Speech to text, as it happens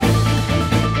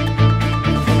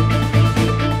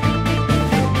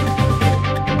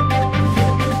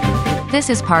This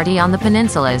is Party on the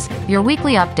Peninsulas, your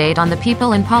weekly update on the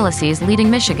people and policies leading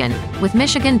Michigan, with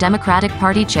Michigan Democratic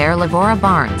Party Chair Lavora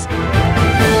Barnes.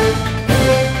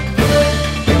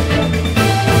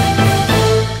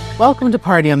 Welcome to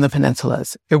Party on the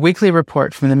Peninsulas, your weekly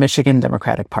report from the Michigan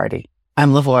Democratic Party.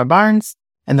 I'm Lavora Barnes,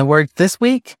 and the words this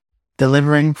week,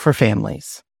 delivering for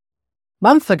families.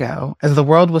 Months ago, as the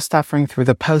world was suffering through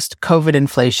the post-COVID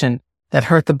inflation that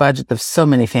hurt the budget of so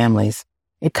many families,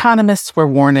 economists were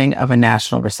warning of a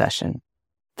national recession.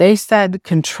 They said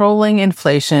controlling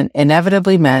inflation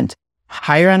inevitably meant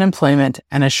higher unemployment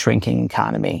and a shrinking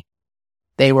economy.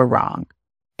 They were wrong.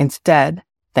 Instead,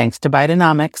 thanks to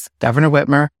Bidenomics, Governor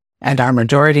Whitmer, and our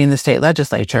majority in the state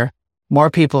legislature, more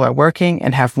people are working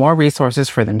and have more resources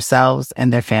for themselves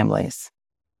and their families.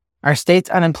 Our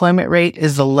state's unemployment rate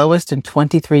is the lowest in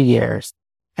 23 years,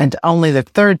 and only the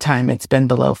third time it's been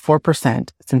below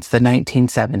 4% since the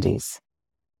 1970s.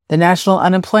 The national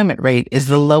unemployment rate is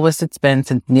the lowest it's been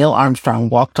since Neil Armstrong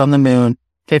walked on the moon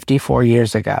 54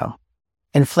 years ago.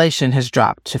 Inflation has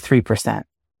dropped to 3%.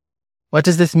 What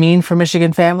does this mean for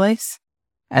Michigan families?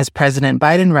 As President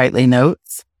Biden rightly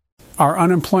notes, our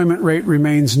unemployment rate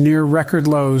remains near record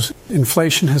lows.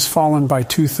 Inflation has fallen by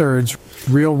 2/3.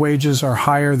 Real wages are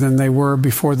higher than they were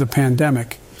before the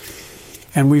pandemic.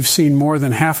 And we've seen more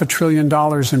than $500 billion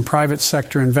in private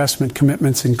sector investment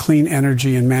commitments in clean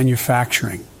energy and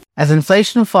manufacturing. As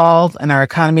inflation falls and our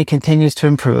economy continues to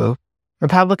improve,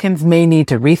 Republicans may need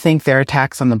to rethink their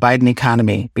attacks on the Biden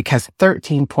economy because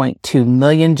 13.2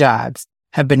 million jobs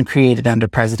have been created under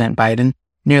President Biden,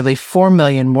 nearly 4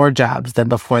 million more jobs than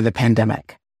before the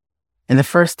pandemic. In the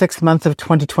first 6 months of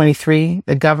 2023,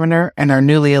 the governor and our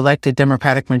newly elected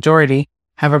Democratic majority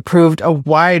have approved a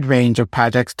wide range of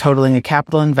projects totaling a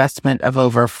capital investment of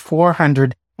over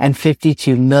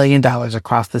 $452 million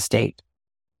across the state.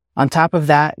 On top of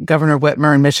that, Governor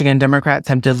Whitmer and Michigan Democrats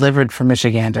have delivered for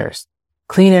Michiganders.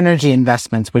 Clean energy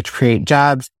investments which create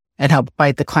jobs and help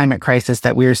fight the climate crisis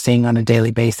that we are seeing on a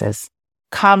daily basis.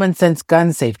 Common sense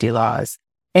gun safety laws,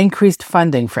 increased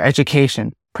funding for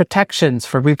education, protections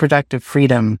for reproductive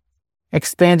freedom,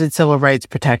 expanded civil rights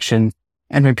protections,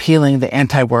 and repealing the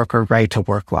anti-worker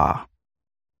right-to-work law.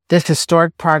 This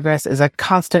historic progress is a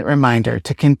constant reminder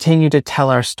to continue to tell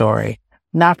our story,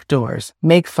 knock doors,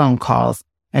 make phone calls,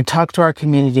 and talk to our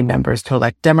community members to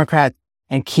elect Democrats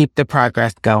and keep the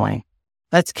progress going.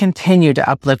 Let's continue to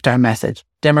uplift our message.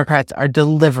 Democrats are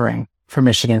delivering for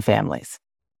Michigan families.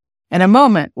 In a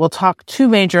moment, we'll talk two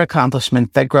major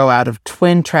accomplishments that grow out of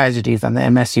twin tragedies on the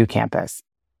MSU campus: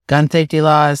 gun safety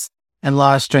laws and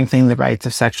laws strengthening the rights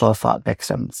of sexual assault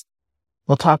victims.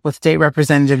 We'll talk with State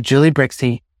Representative Julie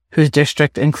Brixey, whose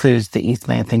district includes the East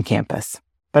Lansing campus.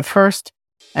 But first,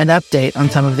 an update on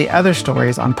some of the other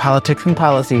stories on politics and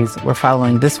policies we're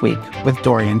following this week with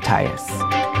Dorian Tyus.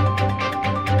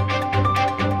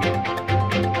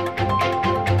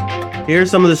 Here are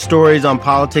some of the stories on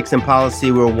politics and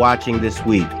policy we're watching this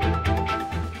week.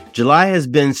 July has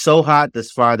been so hot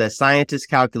thus far that scientists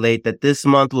calculate that this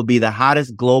month will be the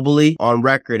hottest globally on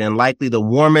record and likely the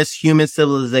warmest human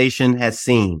civilization has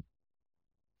seen.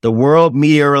 The World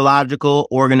Meteorological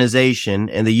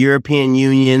Organization and the European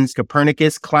Union's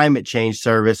Copernicus Climate Change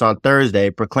Service on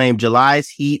Thursday proclaimed July's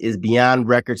heat is beyond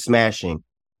record smashing.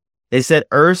 They said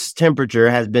Earth's temperature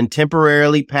has been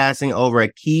temporarily passing over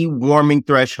a key warming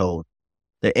threshold,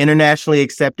 the internationally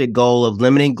accepted goal of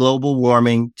limiting global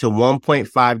warming to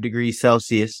 1.5 degrees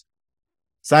Celsius.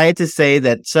 Scientists say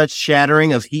that such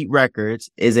shattering of heat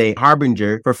records is a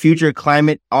harbinger for future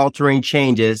climate-altering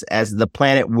changes as the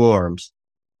planet warms.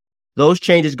 Those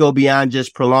changes go beyond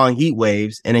just prolonged heat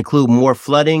waves and include more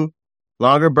flooding,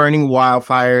 longer burning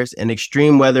wildfires, and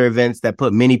extreme weather events that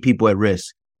put many people at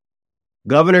risk.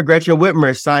 Governor Gretchen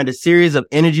Whitmer signed a series of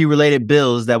energy-related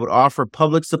bills that would offer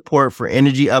public support for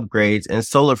energy upgrades and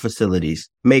solar facilities,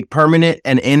 make permanent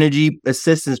an energy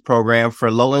assistance program for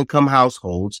low-income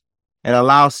households, and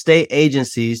allow state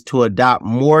agencies to adopt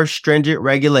more stringent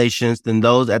regulations than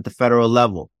those at the federal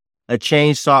level, a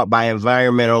change sought by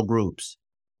environmental groups.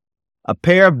 A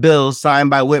pair of bills signed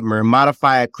by Whitmer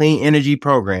modify a clean energy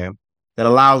program that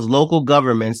allows local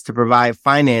governments to provide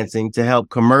financing to help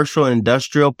commercial and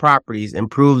industrial properties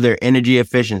improve their energy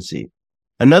efficiency.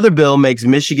 Another bill makes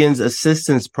Michigan's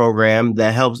assistance program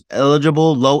that helps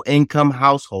eligible low-income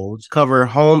households cover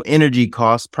home energy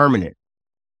costs permanent.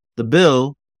 The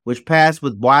bill, which passed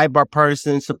with wide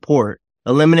bipartisan support,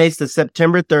 eliminates the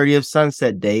September 30th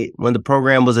sunset date when the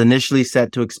program was initially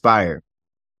set to expire.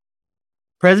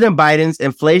 President Biden's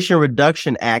Inflation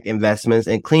Reduction Act investments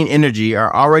in clean energy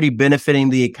are already benefiting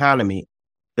the economy,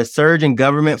 the surge in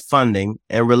government funding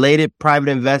and related private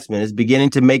investment is beginning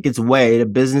to make its way to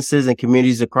businesses and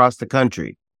communities across the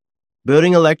country.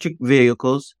 Building electric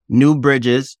vehicles, new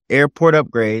bridges, airport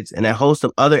upgrades, and a host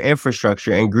of other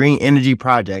infrastructure and green energy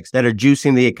projects that are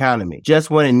juicing the economy just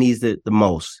when it needs it the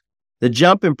most. The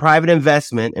jump in private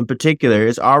investment, in particular,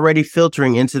 is already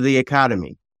filtering into the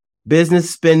economy. Business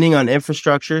spending on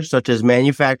infrastructure, such as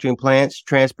manufacturing plants,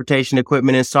 transportation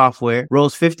equipment, and software,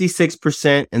 rose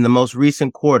 56% in the most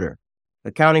recent quarter,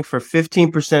 accounting for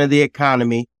 15% of the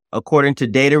economy, according to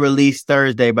data released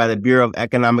Thursday by the Bureau of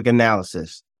Economic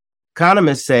Analysis.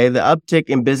 Economists say the uptick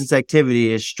in business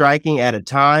activity is striking at a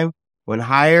time when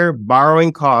higher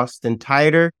borrowing costs and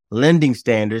tighter lending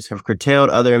standards have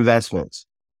curtailed other investments.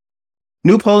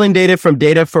 New polling data from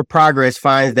Data for Progress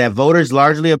finds that voters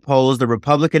largely oppose the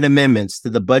Republican amendments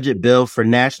to the budget bill for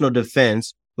national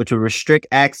defense, which would restrict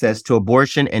access to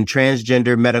abortion and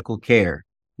transgender medical care.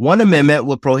 One amendment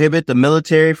would prohibit the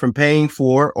military from paying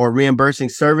for or reimbursing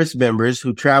service members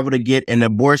who travel to get an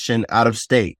abortion out of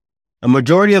state. A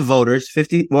majority of voters,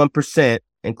 51%,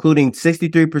 including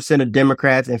 63% of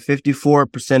Democrats and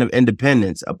 54% of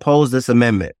independents, oppose this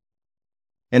amendment.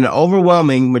 And an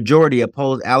overwhelming majority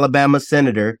opposed Alabama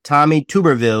Senator Tommy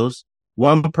Tuberville's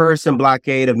one-person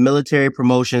blockade of military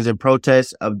promotions in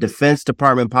protest of Defense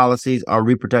Department policies on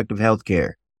reproductive health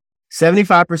care.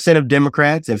 75% of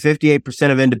Democrats and 58%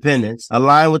 of independents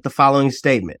align with the following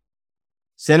statement.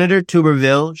 Senator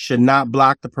Tuberville should not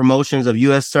block the promotions of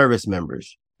U.S. service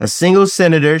members. A single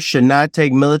senator should not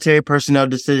take military personnel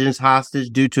decisions hostage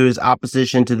due to his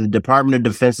opposition to the Department of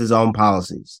Defense's own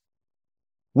policies.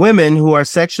 Women who are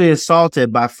sexually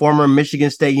assaulted by former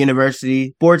Michigan State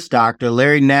University sports doctor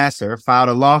Larry Nassar filed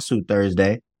a lawsuit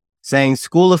Thursday, saying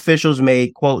school officials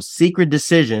made, quote, secret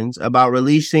decisions about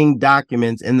releasing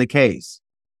documents in the case.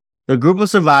 The group of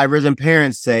survivors and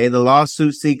parents say the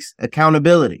lawsuit seeks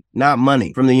accountability, not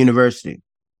money, from the university.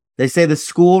 They say the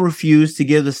school refused to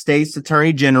give the state's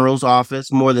attorney general's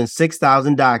office more than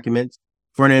 6,000 documents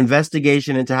for an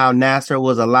investigation into how Nassar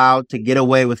was allowed to get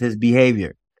away with his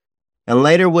behavior, and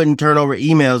later wouldn't turn over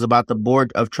emails about the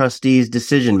Board of Trustees'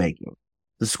 decision-making.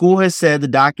 The school has said the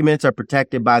documents are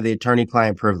protected by the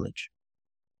attorney-client privilege.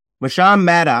 Mashawn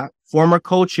Maddock, former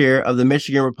co-chair of the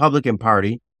Michigan Republican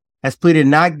Party, has pleaded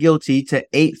not guilty to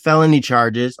 8 felony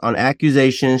charges on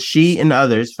accusations she and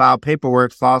others filed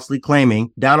paperwork falsely claiming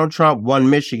Donald Trump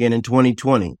won Michigan in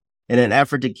 2020 in an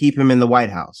effort to keep him in the White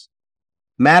House.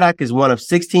 Maddock is one of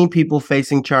 16 people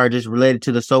facing charges related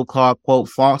to the so-called, quote,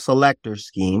 false elector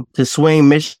scheme to swing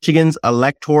Michigan's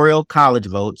electoral college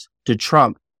votes to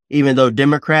Trump, even though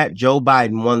Democrat Joe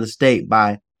Biden won the state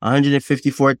by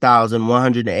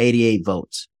 154,188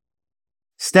 votes.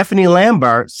 Stephanie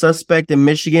Lambert, suspect in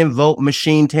Michigan vote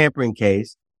machine tampering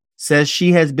case, says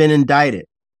she has been indicted.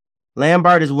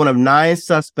 Lambert is one of 9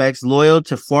 suspects loyal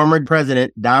to former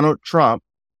President Donald Trump,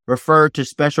 referred to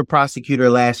special prosecutor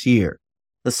last year.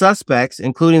 The suspects,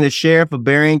 including the sheriff of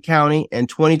Berrien County and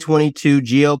 2022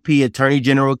 GOP Attorney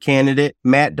General candidate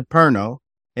Matt DePerno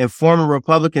and former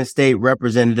Republican State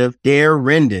Representative Dare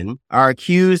Rendon, are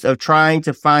accused of trying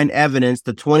to find evidence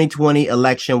the 2020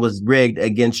 election was rigged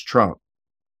against Trump.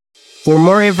 For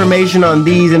more information on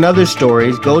these and other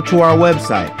stories, go to our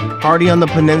website,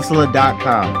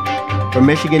 partyonthepeninsula.com. For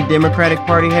Michigan Democratic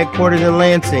Party headquarters in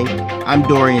Lansing, I'm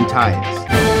Dorian Tyus.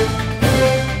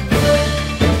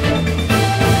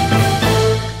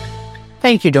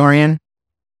 Thank you, Dorian.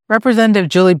 Representative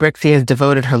Julie Brixey has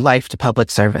devoted her life to public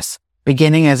service,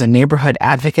 beginning as a neighborhood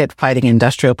advocate fighting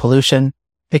industrial pollution,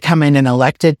 becoming an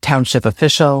elected township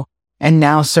official, and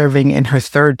now serving in her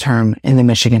 3rd term in the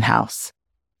Michigan House.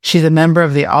 She's a member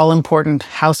of the all-important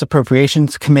House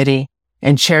Appropriations Committee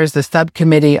and chairs the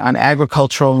Subcommittee on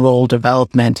Agricultural and Rural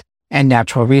Development and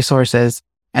Natural Resources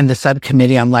and the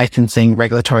Subcommittee on Licensing,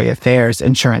 Regulatory Affairs,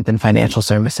 Insurance, and Financial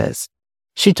Services.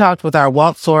 She talked with our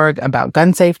Walt Sorg about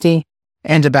gun safety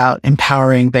and about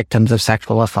empowering victims of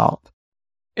sexual assault.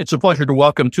 It's a pleasure to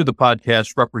welcome to the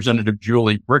podcast Representative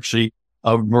Julie Brixey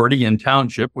of Meridian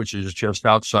Township, which is just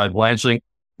outside Lansing.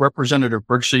 Representative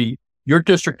Brixey, your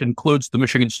district includes the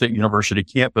Michigan State University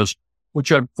campus,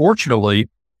 which unfortunately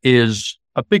is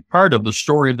a big part of the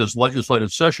story of this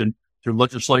legislative session through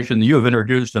legislation that you have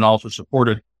introduced and also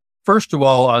supported. First of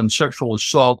all, on sexual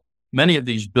assault, many of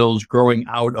these bills growing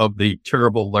out of the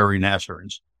terrible Larry Nassar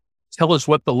incident. Tell us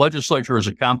what the legislature has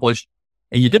accomplished,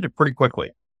 and you did it pretty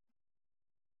quickly.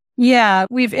 Yeah,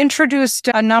 we've introduced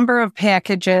a number of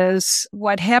packages.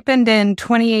 What happened in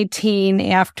 2018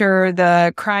 after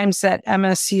the crimes at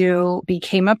MSU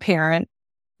became apparent,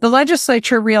 the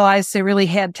legislature realized they really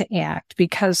had to act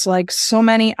because, like so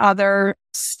many other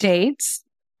states,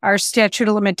 our statute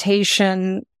of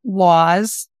limitation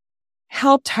laws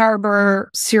helped harbor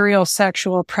serial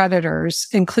sexual predators,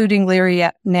 including Larry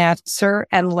Nassar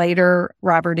and later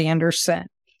Robert Anderson.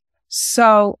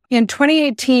 So in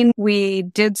 2018, we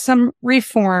did some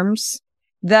reforms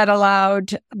that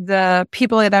allowed the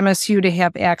people at MSU to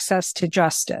have access to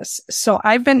justice. So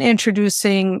I've been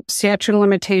introducing statute of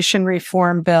limitation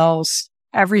reform bills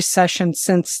every session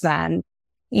since then,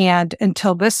 and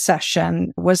until this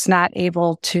session was not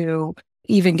able to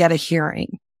even get a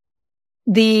hearing.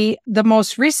 The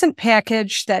most recent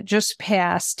package that just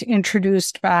passed,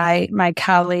 introduced by my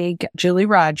colleague Julie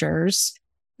Rogers,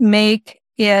 make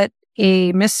it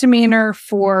a misdemeanor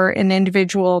for an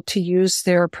individual to use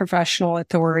their professional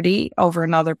authority over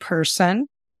another person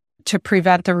to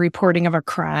prevent the reporting of a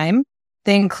crime.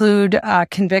 They include a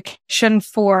conviction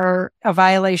for a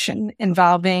violation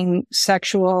involving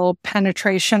sexual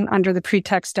penetration under the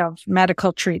pretext of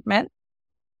medical treatment,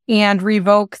 and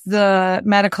revoke the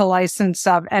medical license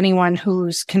of anyone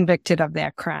who's convicted of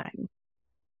that crime.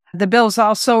 The bills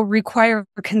also require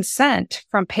consent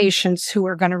from patients who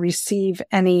are going to receive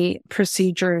any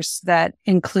procedures that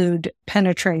include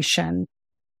penetration,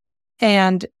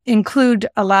 and include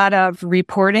a lot of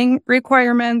reporting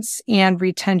requirements and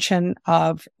retention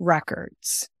of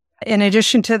records. In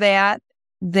addition to that,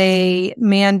 they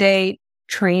mandate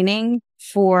training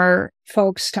for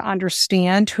folks to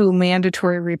understand who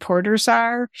mandatory reporters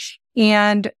are,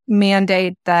 and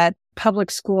mandate that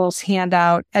public schools hand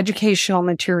out educational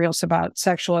materials about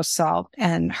sexual assault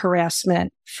and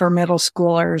harassment for middle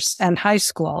schoolers and high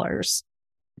schoolers,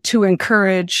 to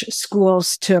encourage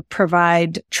schools to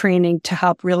provide training to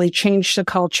help really change the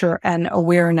culture and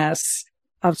awareness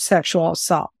of sexual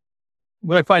assault.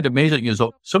 What I find amazing is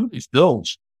some of these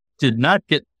bills did not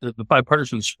get the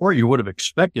bipartisan support you would have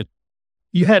expected.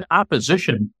 You had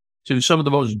opposition to some of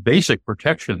the most basic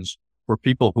protections for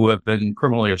people who have been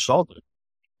criminally assaulted.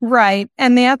 Right.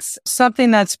 And that's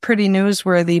something that's pretty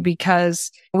newsworthy,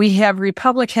 because we have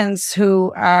Republicans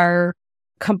who are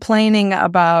complaining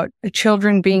about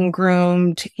children being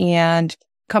groomed and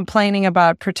complaining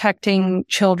about protecting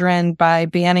children by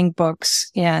banning books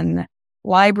in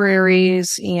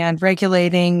libraries and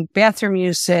regulating bathroom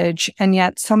usage. And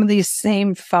yet some of these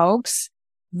same folks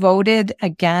voted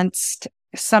against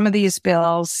some of these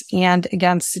bills and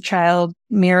against the child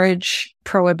marriage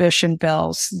prohibition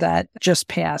bills that just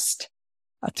passed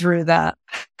through the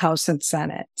House and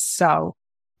Senate. So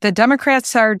the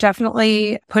Democrats are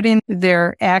definitely putting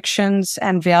their actions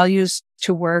and values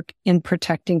to work in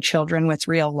protecting children with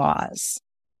real laws.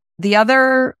 The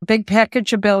other big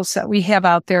package of bills that we have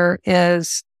out there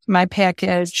is my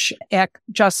package,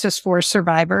 Justice for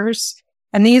Survivors.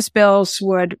 And these bills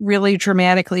would really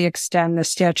dramatically extend the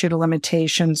statute of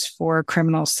limitations for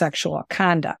criminal sexual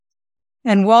conduct.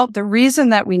 And Walt, the reason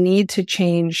that we need to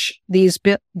change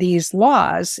these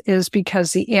laws is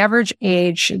because the average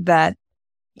age that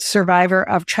survivor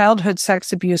of childhood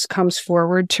sex abuse comes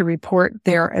forward to report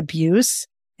their abuse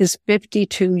is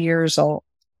 52 years old.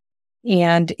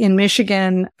 And in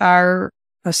Michigan, our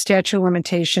statute of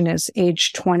limitation is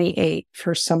age 28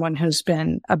 for someone who's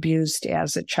been abused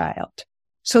as a child.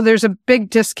 So there's a big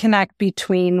disconnect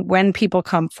between when people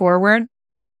come forward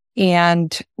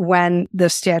and when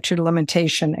the statute of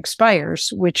limitation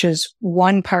expires, which is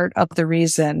one part of the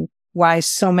reason why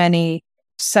so many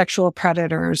sexual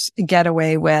predators get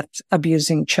away with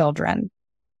abusing children.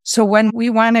 So when we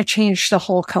want to change the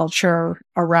whole culture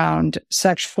around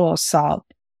sexual assault,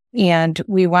 and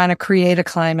we want to create a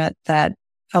climate that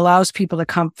allows people to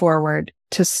come forward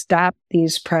to stop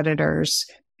these predators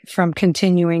from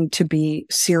continuing to be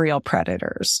serial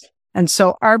predators. And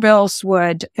so our bills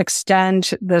would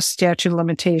extend the statute of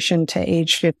limitation to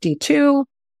age 52.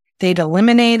 They'd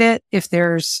eliminate it if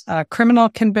there's a criminal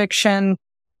conviction.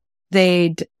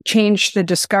 They'd change the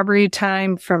discovery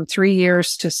time from 3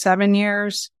 years to 7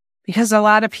 years, because a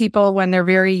lot of people, when they're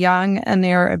very young and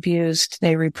they're abused,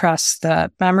 they repress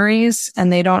the memories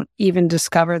and they don't even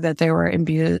discover that they were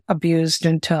abused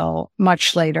until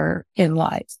much later in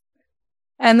life.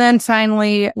 And then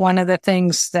finally, one of the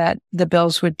things that the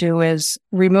bills would do is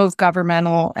remove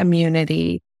governmental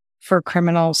immunity for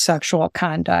criminal sexual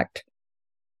conduct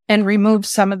and remove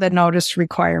some of the notice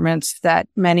requirements that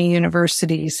many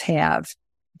universities have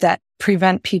that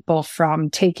prevent people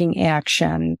from taking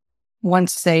action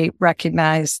once they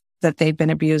recognize that they've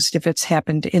been abused if it's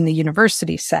happened in the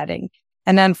university setting.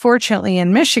 And unfortunately,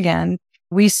 in Michigan,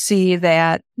 we see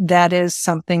that that is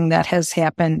something that has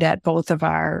happened at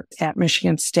at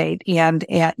Michigan State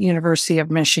and at University of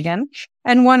Michigan.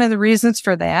 And one of the reasons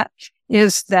for that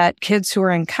is that kids who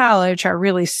are in college are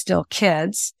really still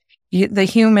kids. the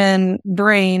human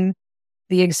brain,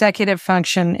 the executive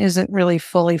function isn't really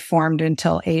fully formed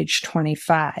until age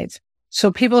 25.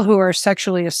 So people who are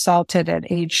sexually assaulted at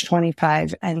age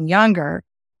 25 and younger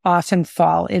often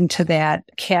fall into that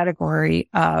category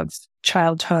of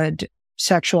childhood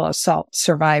sexual assault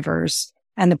survivors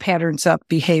and the patterns of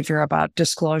behavior about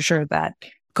disclosure that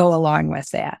go along with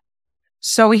that.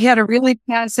 So we had a really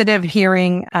positive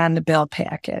hearing on the bill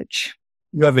package.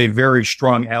 You have a very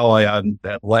strong ally on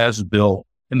that last bill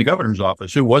in the governor's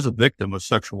office who was a victim of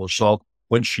sexual assault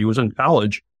when she was in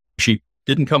college. She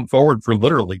didn't come forward for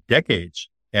literally decades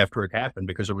after it happened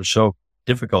because it was so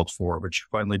difficult for her, but she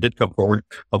finally did come forward,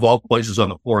 of all places, on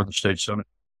the floor of the state Senate.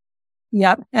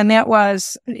 Yep. And that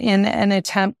was in an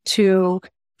attempt to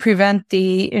prevent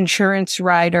the insurance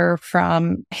rider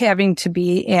from having to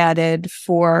be added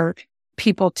for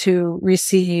people to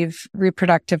receive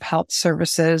reproductive health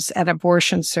services and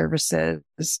abortion services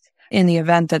in the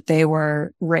event that they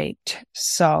were raped.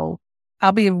 So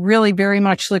I'll be really very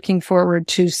much looking forward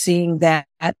to seeing that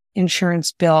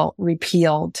insurance bill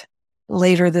repealed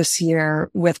later this year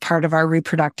with part of our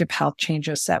reproductive health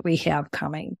changes that we have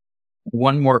coming.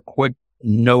 One more quick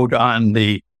note on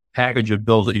the package of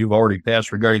bills that you've already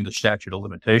passed regarding the statute of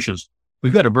limitations.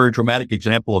 We've got a very dramatic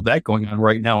example of that going on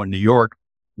right now in New York,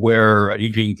 where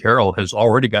Jean Carroll has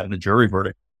already gotten a jury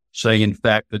verdict saying, in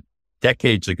fact, that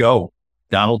decades ago,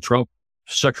 Donald Trump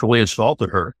sexually assaulted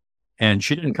her. And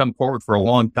she didn't come forward for a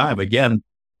long time, again,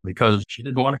 because she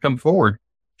didn't want to come forward.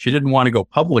 She didn't want to go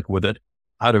public with it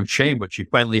out of shame, but she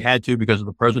finally had to because of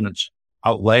the president's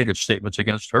outlandish statements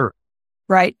against her.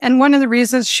 Right. And one of the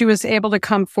reasons she was able to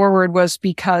come forward was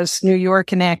because New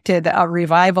York enacted a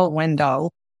revival window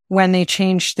when they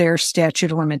changed their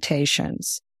statute of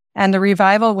limitations. And the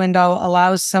revival window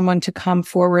allows someone to come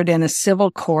forward in a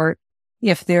civil court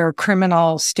if their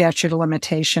criminal statute of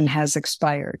limitation has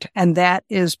expired. And that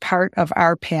is part of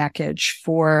our package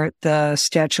for the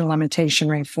statute of limitation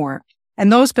reform.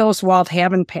 And those bills, Walt,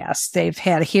 haven't passed. They've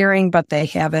had a hearing, but they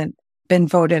haven't been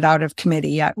voted out of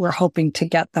committee yet. We're hoping to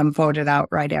get them voted out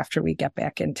right after we get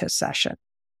back into session.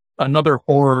 Another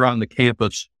horror on the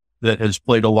campus that has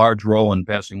played a large role in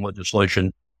passing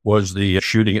legislation was the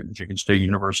shooting at Michigan State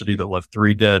University that left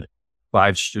 3 dead,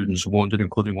 5 students wounded,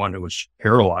 including one who was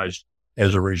paralyzed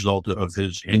as a result of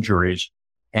his injuries.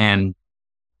 And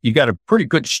you got a pretty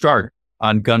good start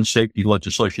on gun safety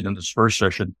legislation in this first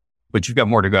session, but you've got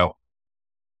more to go.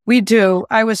 We do.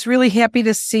 I was really happy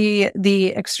to see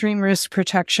the extreme risk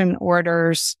protection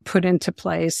orders put into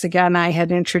place. Again, I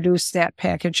had introduced that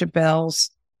package of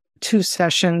bills 2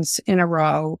 sessions in a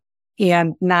row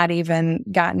and not even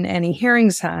gotten any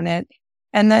hearings on it.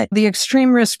 And the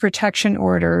extreme risk protection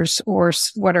orders, or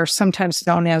what are sometimes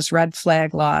known as red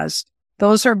flag laws,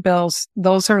 those are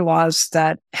laws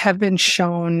that have been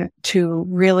shown to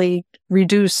really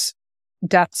reduce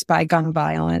deaths by gun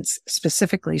violence,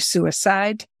 specifically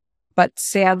suicide. But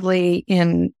sadly,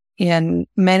 in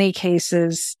many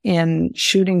cases, in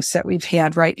shootings that we've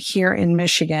had right here in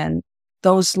Michigan,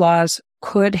 those laws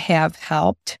could have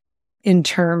helped in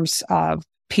terms of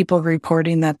people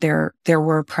reporting that there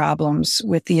were problems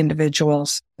with the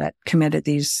individuals that committed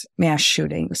these mass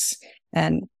shootings.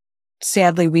 And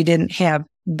sadly, we didn't have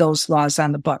those laws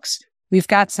on the books. We've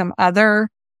got some other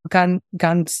gun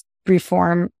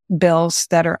reform bills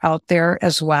that are out there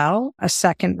as well. A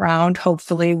second round,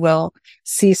 hopefully, we'll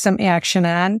see some action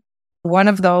on. One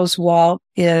of those, Walt,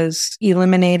 is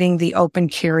eliminating the open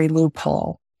carry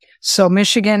loophole. So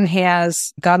Michigan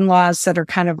has gun laws that are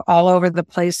kind of all over the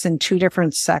place in 2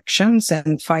 different sections,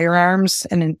 in firearms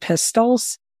and in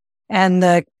pistols. And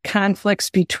the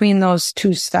conflicts between those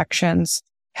 2 sections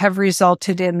have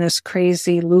resulted in this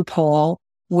crazy loophole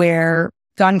where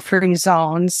gun-free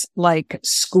zones like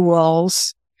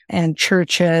schools and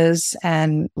churches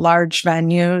and large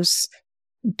venues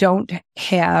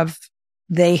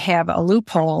they have a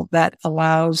loophole that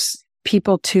allows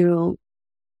people to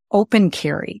open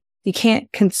carry. You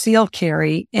can't conceal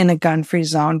carry in a gun-free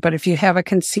zone, but if you have a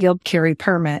concealed carry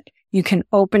permit, you can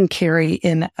open carry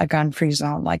in a gun-free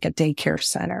zone like a daycare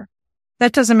center.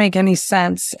 That doesn't make any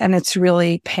sense, and it's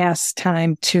really past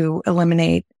time to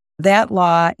eliminate that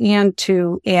law and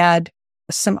to add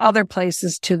some other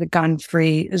places to the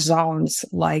gun-free zones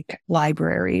like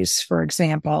libraries, for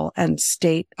example, and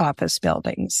state office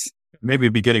buildings. Maybe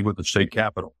beginning with the state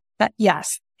capitol.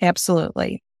 Yes,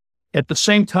 absolutely. At the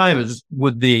same time as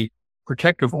with the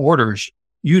protective orders,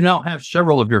 you now have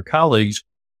several of your colleagues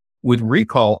with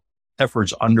recall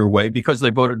efforts underway because they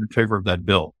voted in favor of that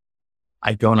bill.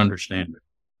 I don't understand it.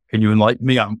 Can you enlighten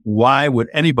me on why would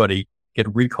anybody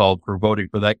get recalled for voting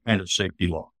for that kind of safety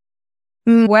law?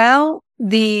 Well,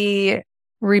 The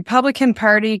Republican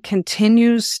Party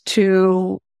continues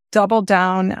to double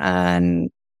down on,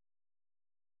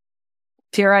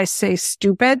 dare I say,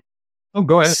 stupid. Oh,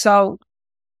 go ahead. So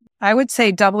I would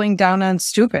say doubling down on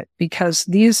stupid, because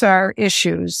these are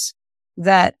issues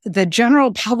that the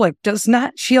general public does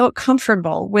not feel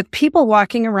comfortable with, people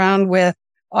walking around with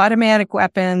automatic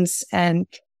weapons and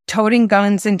toting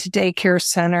guns into daycare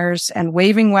centers and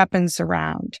waving weapons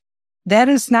around. That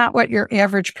is not what your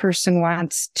average person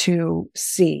wants to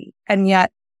see. And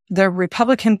yet the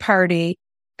Republican Party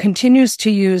continues to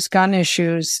use gun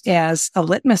issues as a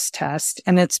litmus test,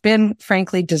 and it's been,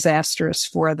 frankly, disastrous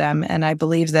for them. And I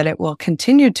believe that it will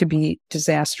continue to be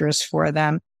disastrous for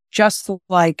them, just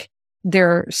like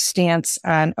their stance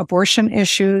on abortion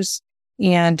issues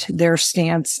and their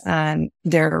stance on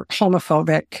their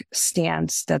homophobic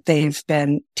stance that they've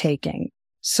been taking.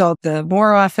 So the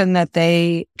more often that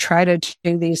they try to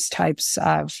do these types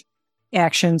of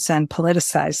actions and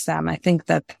politicize them, I think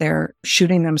that they're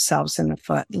shooting themselves in the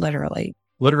foot, literally.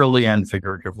 Literally and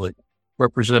figuratively.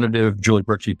 Representative Julie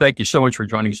Brixey, thank you so much for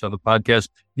joining us on the podcast.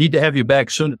 Need to have you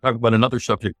back soon to talk about another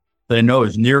subject that I know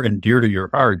is near and dear to your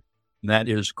heart, and that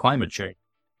is climate change.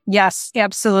 Yes,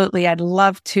 absolutely. I'd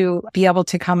love to be able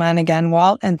to come on again,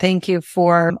 Walt, and thank you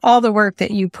for all the work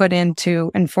that you put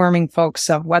into informing folks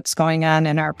of what's going on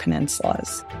in our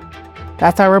peninsulas.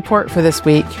 That's our report for this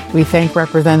week. We thank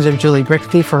Representative Julie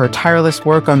Brixey for her tireless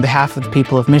work on behalf of the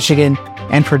people of Michigan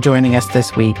and for joining us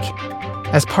this week.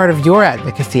 As part of your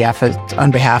advocacy efforts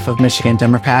on behalf of Michigan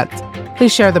Democrats,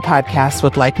 please share the podcast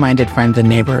with like-minded friends and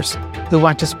neighbors who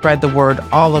want to spread the word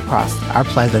all across our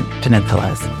pleasant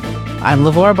peninsulas. I'm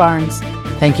Lavora Barnes.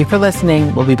 Thank you for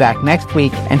listening. We'll be back next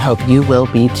week and hope you will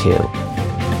be too.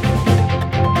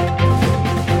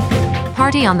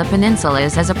 Party on the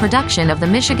Peninsulas is a production of the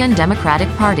Michigan Democratic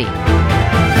Party.